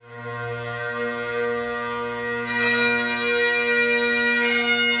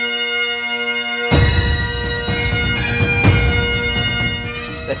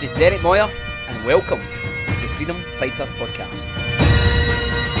This is Derek Moyer, and welcome to the Freedom Fighter Podcast.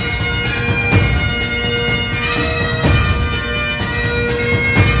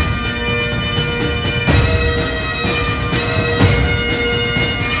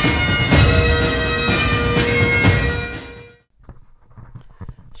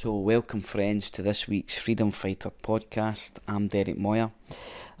 So welcome friends to this week's Freedom Fighter Podcast. I'm Derek Moyer.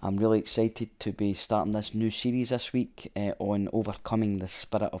 I'm really excited to be starting this new series this week on overcoming the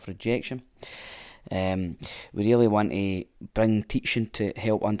spirit of rejection. We really want to bring teaching to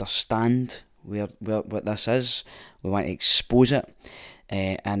help understand what this is. We want to expose it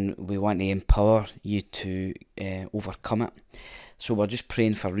and we want to empower you to overcome it. So we're just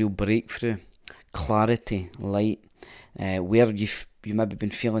praying for real breakthrough, clarity, light, where you've maybe been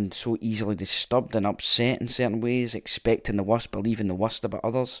feeling so easily disturbed and upset in certain ways, expecting the worst, believing the worst about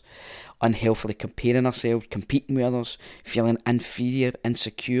others, unhealthily comparing ourselves, competing with others, feeling inferior,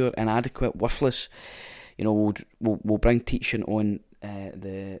 insecure, inadequate, worthless. You know, we'll bring teaching on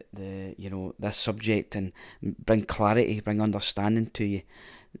this subject and bring clarity, bring understanding to you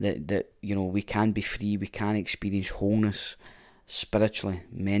that we can be free, we can experience wholeness spiritually,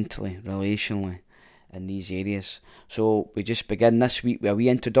 mentally, relationally, in these areas. So we just begin this week with a wee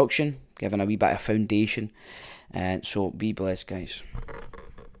introduction, giving a wee bit of foundation, and so be blessed, guys.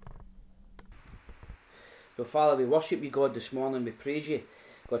 So Father, we worship you, God, this morning. We praise you,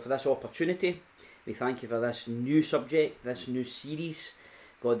 God, for this opportunity. We thank you for this new subject, this new series,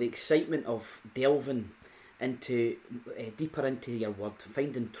 God, the excitement of delving into deeper into your word,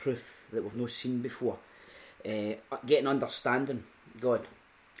 finding truth that we've not seen before, getting understanding, God,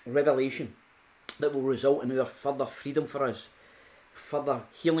 revelation that will result in our further freedom for us, further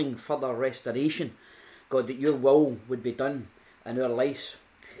healing, further restoration. God, that your will would be done in our lives.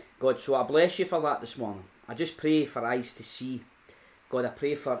 God, so I bless you for that this morning. I just pray for eyes to see. God, I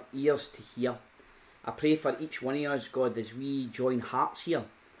pray for ears to hear. I pray for each one of us, God, as we join hearts here.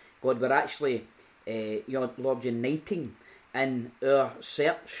 God, we're actually, Lord, uniting in our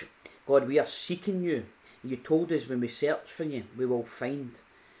search. God, we are seeking you. You told us when we search for you, we will find.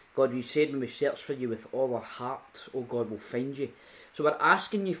 God, you said when we search for you with all our heart, oh God, we'll find you. So we're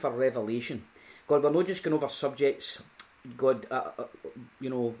asking you for revelation. God, we're not just going over subjects, God,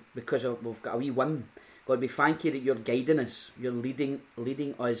 because we've got a wee whim. God, we thank you that you're guiding us, you're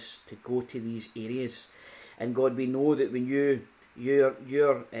leading us to go to these areas. And God, we know that when your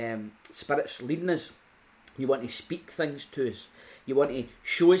Spirit's leading us, you want to speak things to us. You want to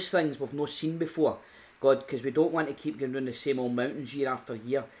show us things we've not seen before. God, because we don't want to keep going around the same old mountains year after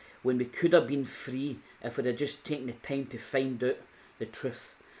year when we could have been free if we'd have just taken the time to find out the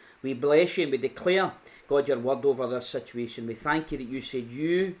truth. We bless you and we declare, God, your word over this situation. We thank you that you said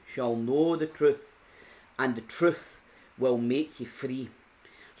you shall know the truth and the truth will make you free.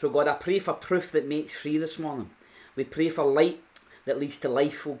 So God, I pray for truth that makes free this morning. We pray for light that leads to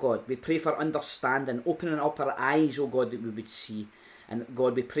life, oh God. We pray for understanding, opening up our eyes, oh God, that we would see. And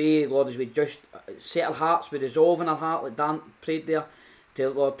God, we pray, Lord, as we just set our hearts, we resolve in our heart, like Dan prayed there,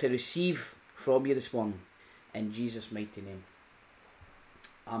 to receive from you this morning. In Jesus' mighty name.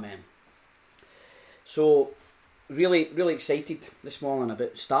 Amen. So, really, really excited this morning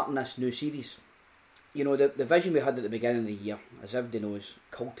about starting this new series. You know, the vision we had at the beginning of the year, as everybody knows,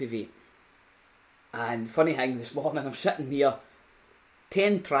 cultivate. And funny thing, this morning I'm sitting here,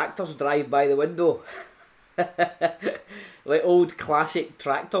 10 tractors drive by the window. Like old classic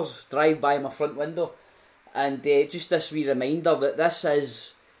tractors drive by my front window, and just this wee reminder that this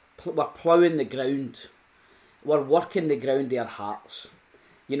is, we're ploughing the ground, we're working the ground of our hearts.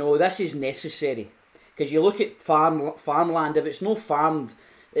 You know, this is necessary, because you look at farmland, if it's not farmed,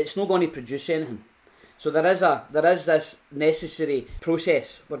 it's not going to produce anything. So there is this necessary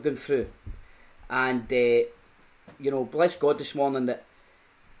process we're going through, and bless God this morning that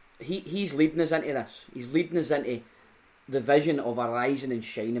He's leading us into this. He's leading us into the vision of arising and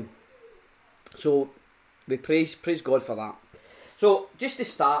shining. So we praise God for that. So just to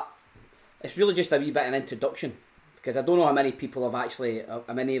start, it's really just a wee bit of an introduction, because I don't know how many people have actually,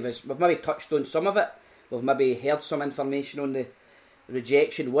 how many of us, we've maybe touched on some of it. We've maybe heard some information on the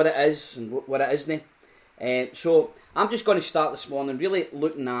rejection, what it is and what it isn't. So I'm just going to start this morning really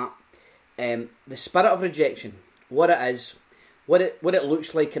looking at the spirit of rejection, what it is, what it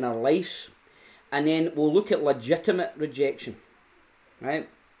looks like in our lives, and then we'll look at legitimate rejection, right?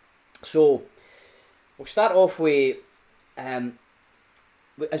 So we'll start off with,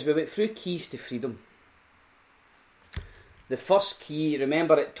 as we went through keys to freedom, the first key,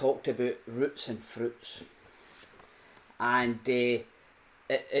 remember it talked about roots and fruits, and it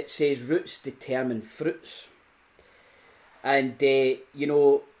says roots determine fruits. And,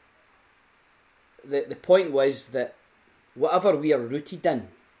 the point was that whatever we are rooted in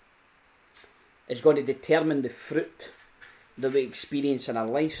is going to determine the fruit that we experience in our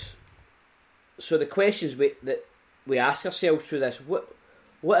lives. So the questions that we ask ourselves through this, what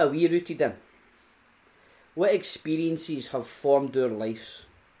are we rooted in? What experiences have formed our lives?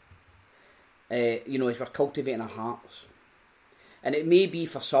 As we're cultivating our hearts. And it may be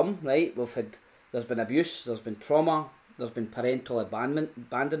for some, right, there's been abuse, there's been trauma, there's been parental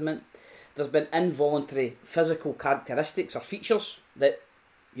abandonment, there's been involuntary physical characteristics or features that,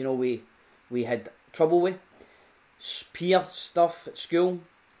 we had trouble with, peer stuff at school,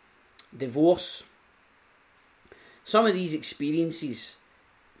 divorce. Some of these experiences,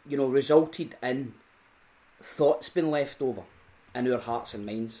 resulted in thoughts being left over in our hearts and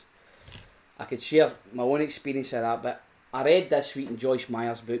minds. I could share my own experience of that, but I read this week in Joyce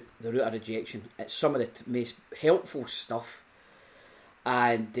Meyer's book, The Root of Rejection. It's some of the most helpful stuff.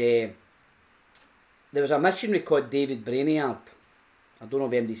 And there was a missionary called David Brainerd. I don't know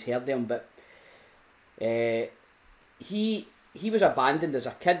if anybody's heard of him, but he was abandoned as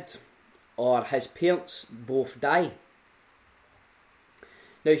a kid, or his parents both died.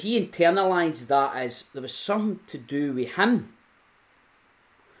 Now, he internalised that as there was something to do with him.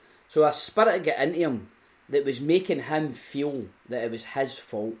 So a spirit got into him that was making him feel that it was his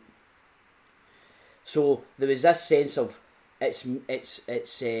fault. So there was this sense of it's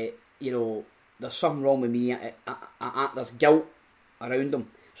there's something wrong with me. There's guilt around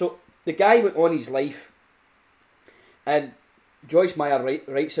him. So the guy went on his life, and Joyce Meyer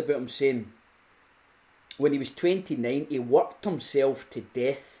writes about him saying, when he was 29, he worked himself to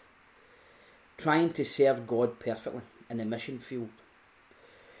death trying to serve God perfectly in the mission field.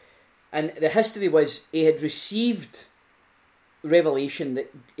 And the history was he had received revelation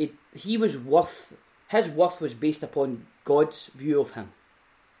that his worth was based upon God's view of him.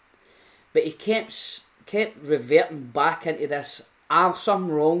 But he kept reverting back into this, there's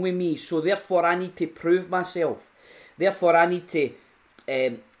something wrong with me, so therefore I need to prove myself. Therefore I need to,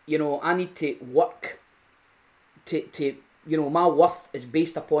 I need to work to my worth is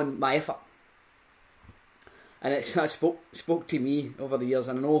based upon my effort. And it spoke to me over the years,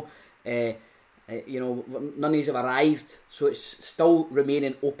 and I know, none of these have arrived, so it's still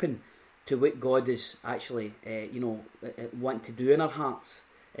remaining open to what God is actually, wanting to do in our hearts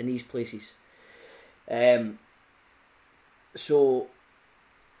in these places. So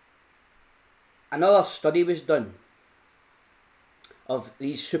another study was done of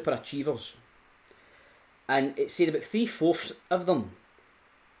these super achievers, and it said about 3/4 of them,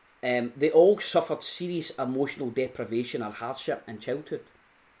 they all suffered serious emotional deprivation or hardship in childhood.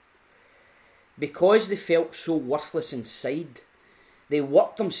 Because they felt so worthless inside, they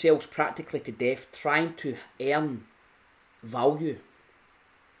worked themselves practically to death trying to earn value.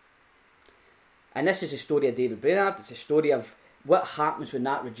 And this is the story of David Brainerd. It's a story of what happens when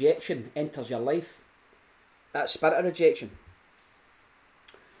that rejection enters your life. That spirit of rejection.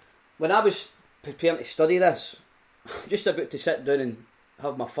 When I was preparing to study this, just about to sit down and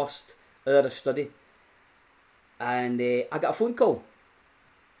have my first hour of study, and I got a phone call.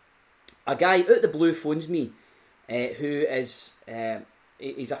 A guy out of the blue phones me, who is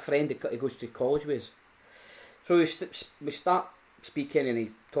he's a friend he goes to college with. So we start speaking, and he's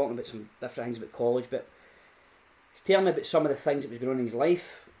talking about some different things about college, but he's telling me about some of the things that was going on in his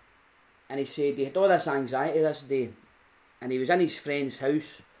life. And he said he had all this anxiety this day, and he was in his friend's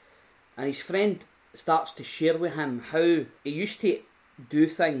house, and his friend starts to share with him how he used to do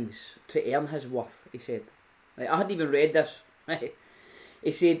things to earn his worth. He said, I hadn't even read this.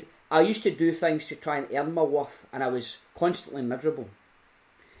 He said, I used to do things to try and earn my worth, and I was constantly miserable.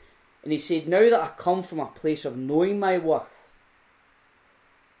 And he said, now that I come from a place of knowing my worth,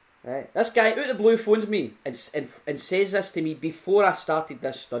 this guy out of the blue phones me and says this to me before I started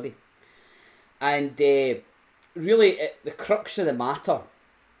this study. And really, the crux of the matter,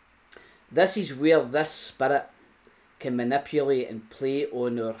 this is where this spirit can manipulate and play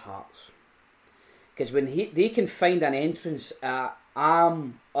on our hearts. Because when they can find an entrance at,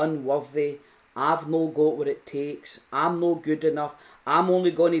 I'm unworthy, I've no got what it takes, I'm no good enough, I'm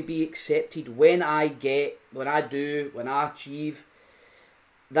only going to be accepted when I achieve.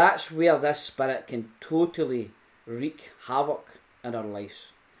 That's where this spirit can totally wreak havoc in our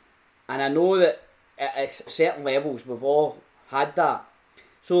lives. And I know that at certain levels we've all had that.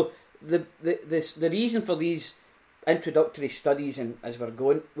 So the reason for these introductory studies, and as we're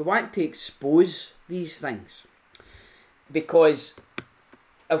going, we want to expose these things. Because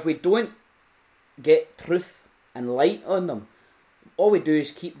if we don't get truth and light on them, all we do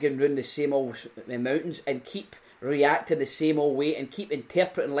is keep going round the same old mountains and keep reacting the same old way and keep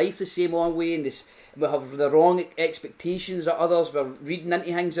interpreting life the same old way, and we have the wrong expectations of others, we're reading into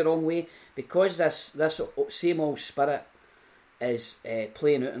things the wrong way, because this same old spirit is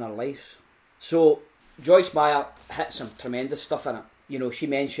playing out in our lives. So Joyce Meyer hit some tremendous stuff in it. You know, she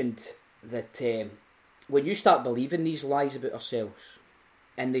mentioned that when you start believing these lies about ourselves,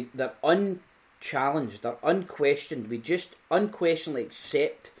 and they're unchallenged, they're unquestioned, we just unquestionably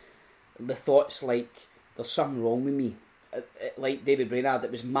accept the thoughts like, there's something wrong with me. Like David Brainerd,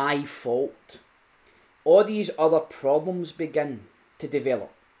 it was my fault. All these other problems begin to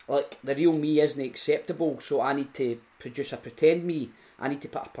develop. Like, the real me isn't acceptable, so I need to produce a pretend me. I need to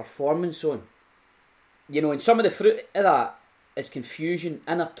put a performance on. You know, and some of the fruit of that is confusion,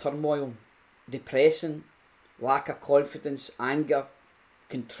 inner turmoil, depression, lack of confidence, anger,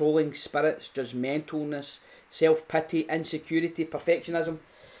 controlling spirits, judgmentalness, self-pity, insecurity, perfectionism.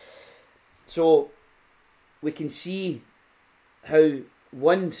 So we can see how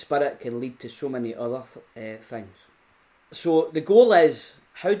one spirit can lead to so many other things. So the goal is,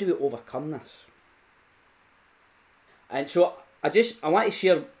 how do we overcome this? And so I want to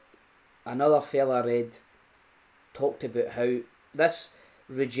share, another fella I read talked about how this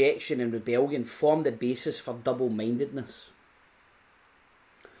rejection and rebellion formed the basis for double-mindedness.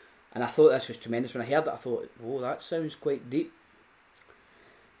 And I thought this was tremendous. When I heard it, I thought, oh, that sounds quite deep.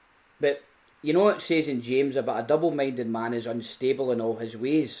 But you know what it says in James about a double-minded man is unstable in all his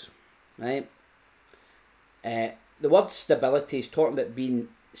ways, right? The word stability is talking about being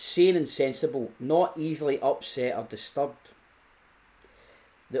sane and sensible, not easily upset or disturbed.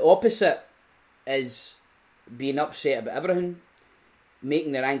 The opposite is being upset about everything,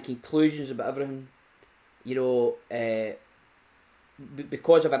 making their own conclusions about everything. You know,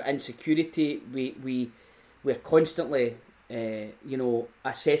 because of our insecurity, we're constantly,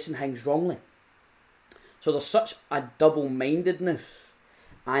 assessing things wrongly. So there's such a double-mindedness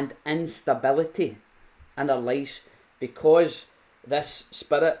and instability in our lives because this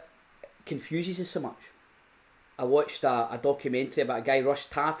spirit confuses us so much. I watched a documentary about a guy, Russ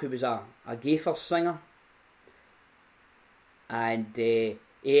Taff, who was a Gaither singer. And he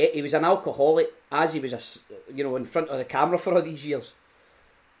was an alcoholic as he was, in front of the camera for all these years.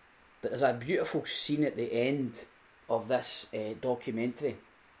 But there's a beautiful scene at the end of this documentary.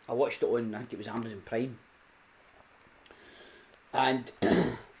 I watched it on, I think it was Amazon Prime. And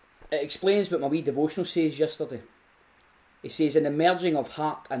it explains what my wee devotional says yesterday. It says, in the merging of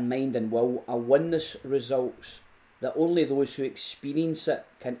heart and mind and will, a oneness results that only those who experience it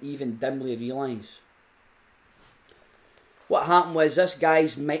can even dimly realise. What happened was this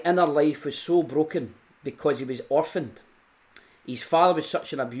guy's inner life was so broken because he was orphaned. His father was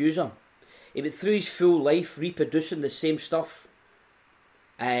such an abuser. He went through his full life reproducing the same stuff,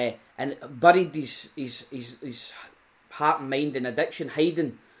 and buried his heart and mind in addiction,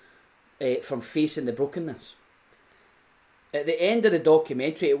 hiding from facing the brokenness. At the end of the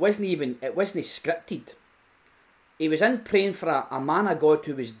documentary, it wasn't scripted. He was in praying for a man of God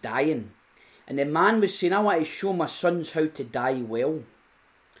who was dying. And the man was saying, I want to show my sons how to die well.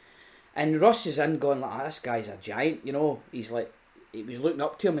 And Russ is in going, like, this guy's a giant, He's like, he was looking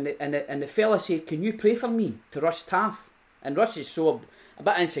up to him. And the fella said, can you pray for me? To Russ Taff. And Russ is so a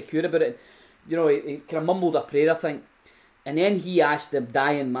bit insecure about it. He kind of mumbled a prayer, I think. And then he asked the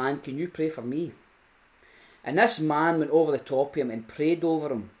dying man, can you pray for me? And this man went over the top of him and prayed over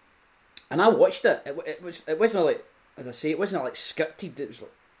him. And I watched it. It wasn't like, as I say, it wasn't like scripted. It was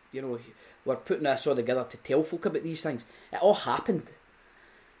like, we're putting this all together to tell folk about these things. It all happened.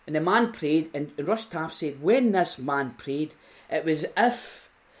 And the man prayed, and Russ Taff said, when this man prayed, it was as if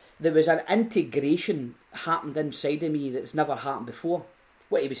there was an integration happened inside of me that's never happened before.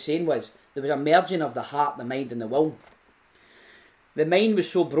 What he was saying was, there was a merging of the heart, the mind and the will. The mind was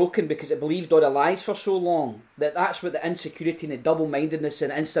so broken because it believed all the lies for so long that's what the insecurity and the double-mindedness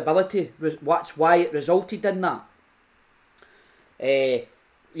and instability, that's why it resulted in that.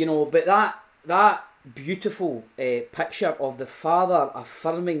 But that beautiful picture of the father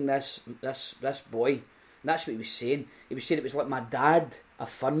affirming this boy, and that's what he was saying. He was saying it was like my dad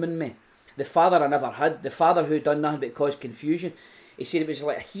affirming me. The father I never had, the father who had done nothing but cause confusion. He said it was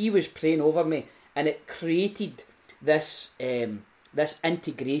like he was praying over me, and it created this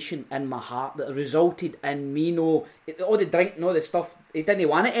integration in my heart that resulted in me all the drink and all the stuff. He didn't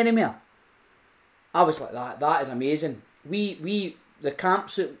want it anymore. I was like, that is amazing. The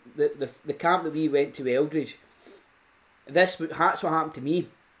camps, the camp that we went to, Eldridge, that's what happened to me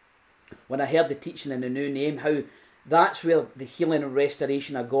when I heard the teaching in the new name, how that's where the healing and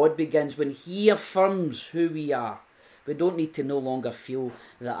restoration of God begins, when He affirms who we are, We don't need to no longer feel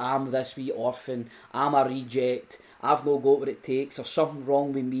that I'm this wee orphan, I'm a reject, I've no got what it takes, or something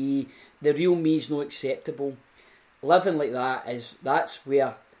wrong with me, the real me's no acceptable. Living like that's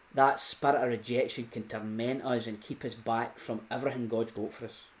where that spirit of rejection can torment us and keep us back from everything God's got for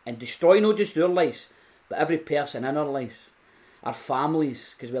us. And destroy not just our lives, but every person in our lives. Our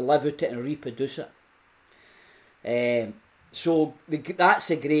families, because we live out it and reproduce it. So that's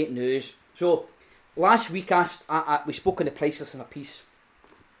the great news. So last week we spoke on the pricelessness of peace.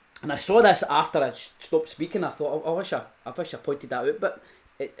 And I saw this after I'd stopped speaking. I thought, I wish I pointed that out. But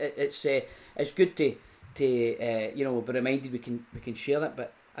it's good to be reminded we can share it.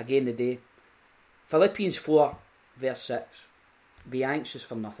 But again today, Philippians 4 verse 6, be anxious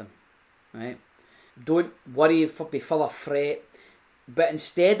for nothing, right? Don't worry, be full of fret, but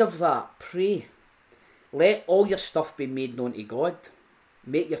instead of that, pray. Let all your stuff be made known to God.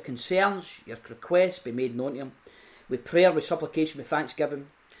 Make your concerns, your requests be made known to Him, with prayer, with supplication, with thanksgiving.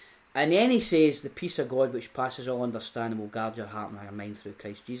 And then he says, the peace of God which passes all understanding will guard your heart and your mind through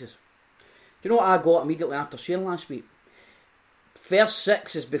Christ Jesus. Do you know what I got immediately after sharing last week? Verse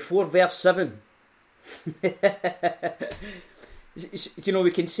 6 is before verse 7. We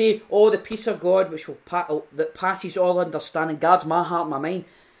can say, the peace of God which that passes all understanding guards my heart and my mind.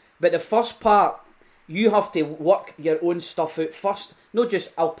 But the first part, you have to work your own stuff out first. Not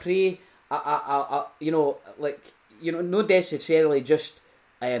just, I'll pray, not necessarily just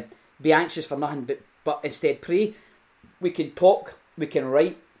be anxious for nothing, but instead pray. We can talk, we can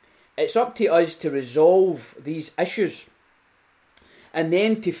write. It's up to us to resolve these issues. And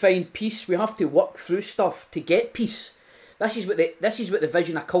then to find peace, we have to work through stuff to get peace. This is what the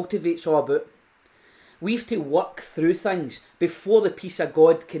vision of Cultivate's all about. We have to work through things before the peace of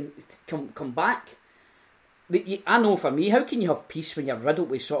God can come back. I know for me, how can you have peace when you're riddled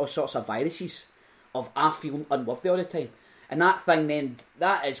with sorts of viruses of I feel unworthy all the time? And that thing then,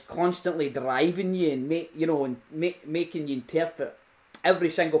 that is constantly driving you and making you interpret every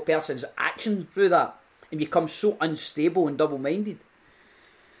single person's action through that, and become so unstable and double-minded.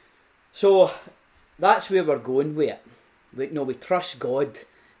 So that's where we're going with it. We trust God,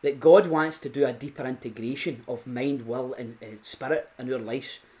 that God wants to do a deeper integration of mind, will and spirit in our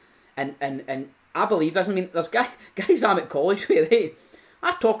lives. And I believe this. I mean, there's guys I'm at college with, right?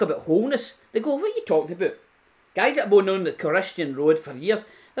 I talk about wholeness. They go, what are you talking about? Guys that have been on the Christian road for years,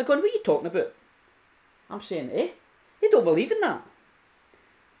 they're going, what are you talking about? I'm saying, they don't believe in that.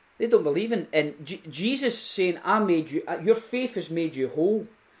 They don't believe in Jesus saying, I made you, your faith has made you whole.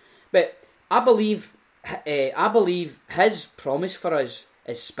 But I believe His promise for us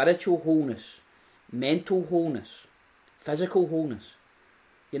is spiritual wholeness, mental wholeness, physical wholeness.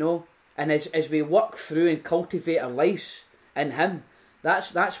 And as we work through and cultivate our lives in Him,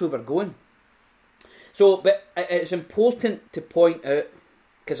 that's where we're going. So, but it's important to point out,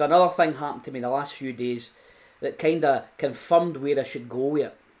 because another thing happened to me in the last few days that kind of confirmed where I should go with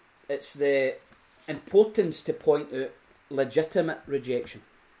it. It's the importance to point out legitimate rejection.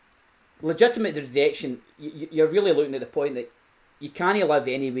 Legitimate rejection, you're really looking at the point that you can't live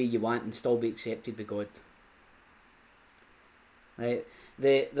any way you want and still be accepted by God. Right?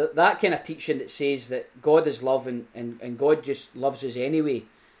 That kind of teaching that says that God is love and God just loves us anyway,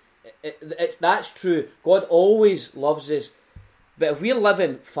 that's true. God always loves us, but if we're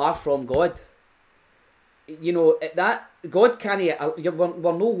living far from God, that God can't.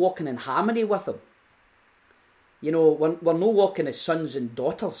 We're no walking in harmony with Him. We're no walking as sons and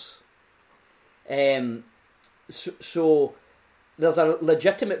daughters. So there's a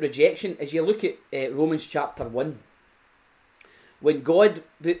legitimate rejection as you look at Romans chapter 1. When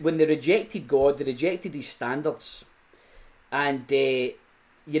they rejected God, they rejected His standards, and we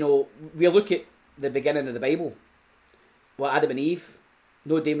look at the beginning of the Bible. Well, Adam and Eve,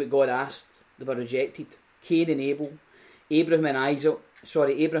 no doing what God asked, they were rejected. Cain and Abel, Abraham and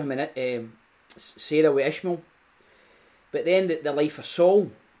Sarah with Ishmael. But then the life of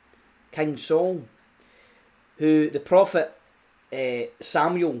Saul, King Saul, who the prophet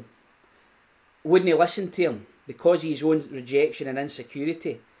Samuel wouldn't listen to him because of his own rejection and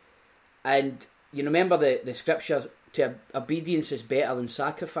insecurity. And you remember the scripture, to obedience is better than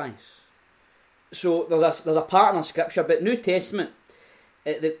sacrifice. So there's a part in the scripture, but New Testament,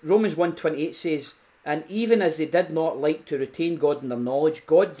 Romans 1:28 says, and even as they did not like to retain God in their knowledge,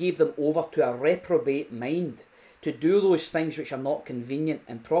 God gave them over to a reprobate mind to do those things which are not convenient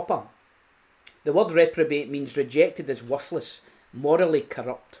and proper. The word reprobate means rejected as worthless, morally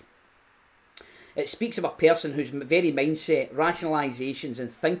corrupt. It speaks of a person whose very mindset, rationalisations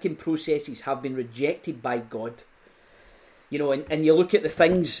and thinking processes have been rejected by God. And you look at the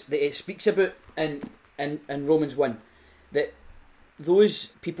things that it speaks about in Romans 1. that those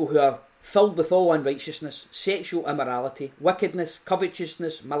people who are filled with all unrighteousness, sexual immorality, wickedness,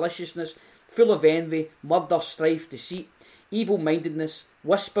 covetousness, maliciousness, full of envy, murder, strife, deceit, evil-mindedness,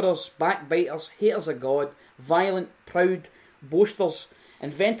 whisperers, backbiters, haters of God, violent, proud, boasters,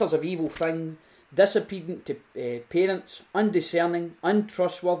 inventors of evil things, disobedient to parents, undiscerning,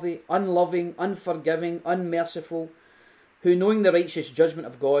 untrustworthy, unloving, unforgiving, unmerciful, who, knowing the righteous judgment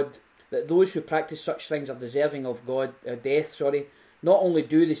of God, that those who practice such things are deserving of death, not only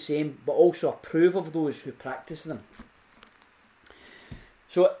do the same, but also approve of those who practice them.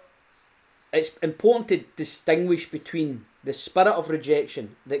 So it's important to distinguish between the spirit of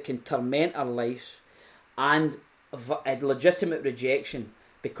rejection that can torment our lives and a legitimate rejection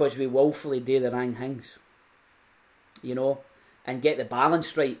because we willfully do the wrong things, and get the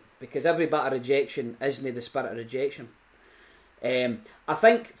balance right, because every bit of rejection isn't the spirit of rejection. I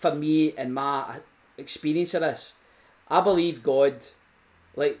think for me, in my experience of this, I believe God,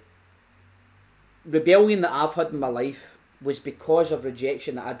 rebellion that I've had in my life was because of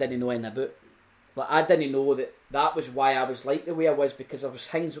rejection that I didn't know anything about. I didn't know that was why I was like the way I was, because there was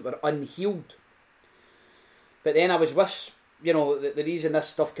things that were unhealed. But then I was with, the reason this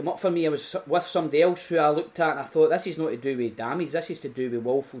stuff came up for me, I was with somebody else who I looked at and I thought, this is not to do with damage, this is to do with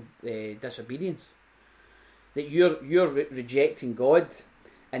willful disobedience. That you're rejecting God,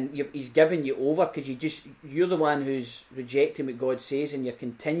 and He's giving you over because you're the one who's rejecting what God says, and you're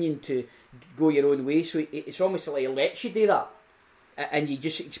continuing to go your own way. So it's almost like He lets you do that, and you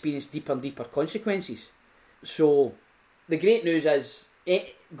just experience deeper and deeper consequences. So the great news is,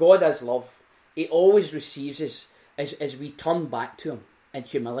 God is love. He always receives us as we turn back to Him in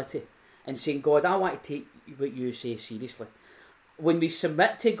humility and saying, God, I want to take what you say seriously. When we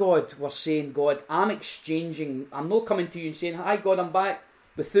submit to God, we're saying, God, I'm not coming to you and saying, hi God, I'm back,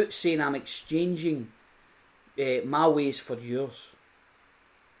 without saying I'm exchanging my ways for yours.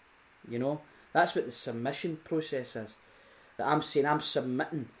 That's what the submission process is. That I'm saying I'm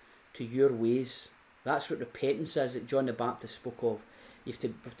submitting to your ways. That's what repentance is that John the Baptist spoke of. You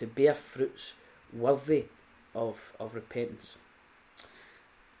have to bear fruits worthy of repentance.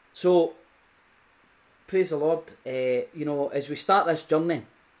 So, praise the Lord. As we start this journey,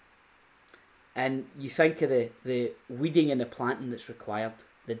 and you think of the weeding and the planting that's required,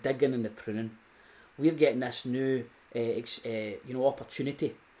 the digging and the pruning, we're getting this new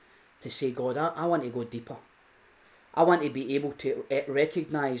opportunity to say, God, I want to go deeper. I want to be able to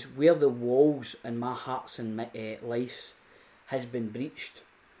recognise where the walls in my hearts and my life has been breached,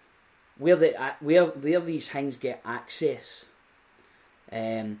 where these things get access,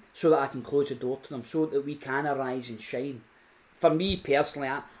 so that I can close the door to them, so that we can arise and shine. For me personally,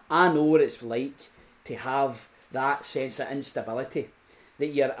 I know what it's like to have that sense of instability, that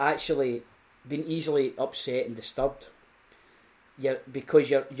you're actually being easily upset and disturbed, because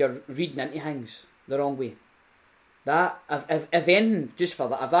you're reading into things the wrong way. That if anything, just for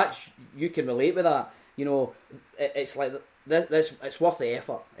that, if that's, you can relate with that, it's like this. It's worth the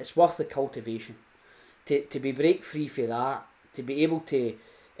effort. It's worth the cultivation to be break free for that. To be able to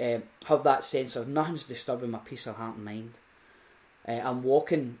have that sense of nothing's disturbing my peace of heart and mind. I'm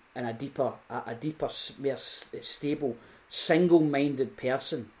walking in a deeper, more stable, single-minded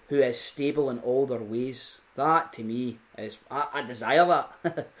person who is stable in all their ways. That to me is, I desire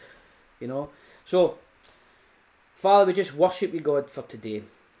that. So, Father, we just worship you, God, for today.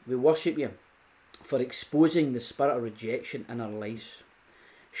 We worship you for exposing the spirit of rejection in our lives,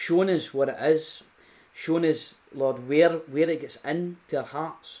 showing us what it is, showing us, Lord, where it gets into our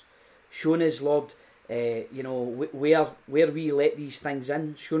hearts, showing us, Lord, where we let these things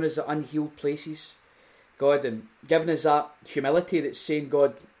in, showing us the unhealed places, God, and giving us that humility that's saying,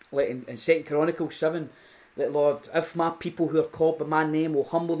 God, like in 2 Chronicles 7, that, Lord, if my people who are called by my name will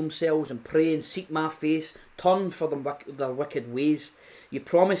humble themselves and pray and seek my face, turn from their wicked ways, you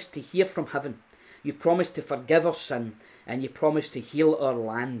promise to hear from heaven, you promise to forgive our sin, and you promise to heal our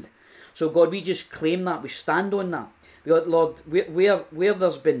land. So, God, we just claim that, we stand on that. Lord, where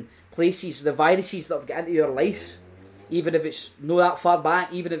there's been places, the viruses that have got into your life, even if it's not that far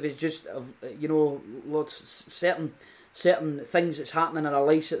back, even if it's just, Lord, certain things that's happening in our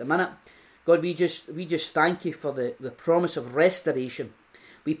lives at the minute, God, we just thank you for the promise of restoration.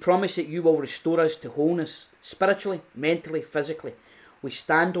 We promise that you will restore us to wholeness, spiritually, mentally, physically. We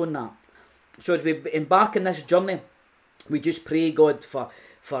stand on that. So as we embark on this journey, we just pray, God, for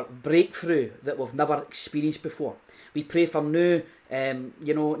breakthrough that we've never experienced before. We pray for new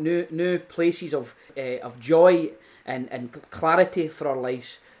places of joy and clarity for our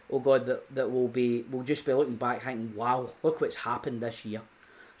lives. Oh God, that we'll just be looking back, thinking, wow, look what's happened this year.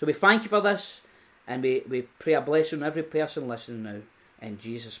 So we thank you for this, And we pray a blessing on every person listening now, in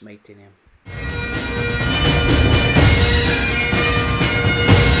Jesus' mighty name.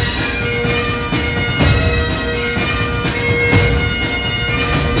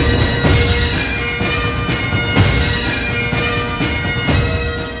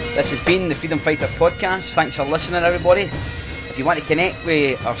 This has been the Freedom Fighter podcast. Thanks for listening, everybody. If you want to connect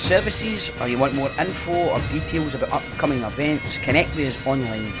with our services, or you want more info or details about upcoming events, connect with us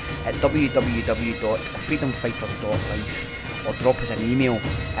online at www.freedomfighters.life, or drop us an email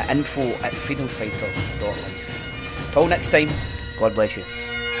at info@freedomfighters.life. Till next time, God bless you.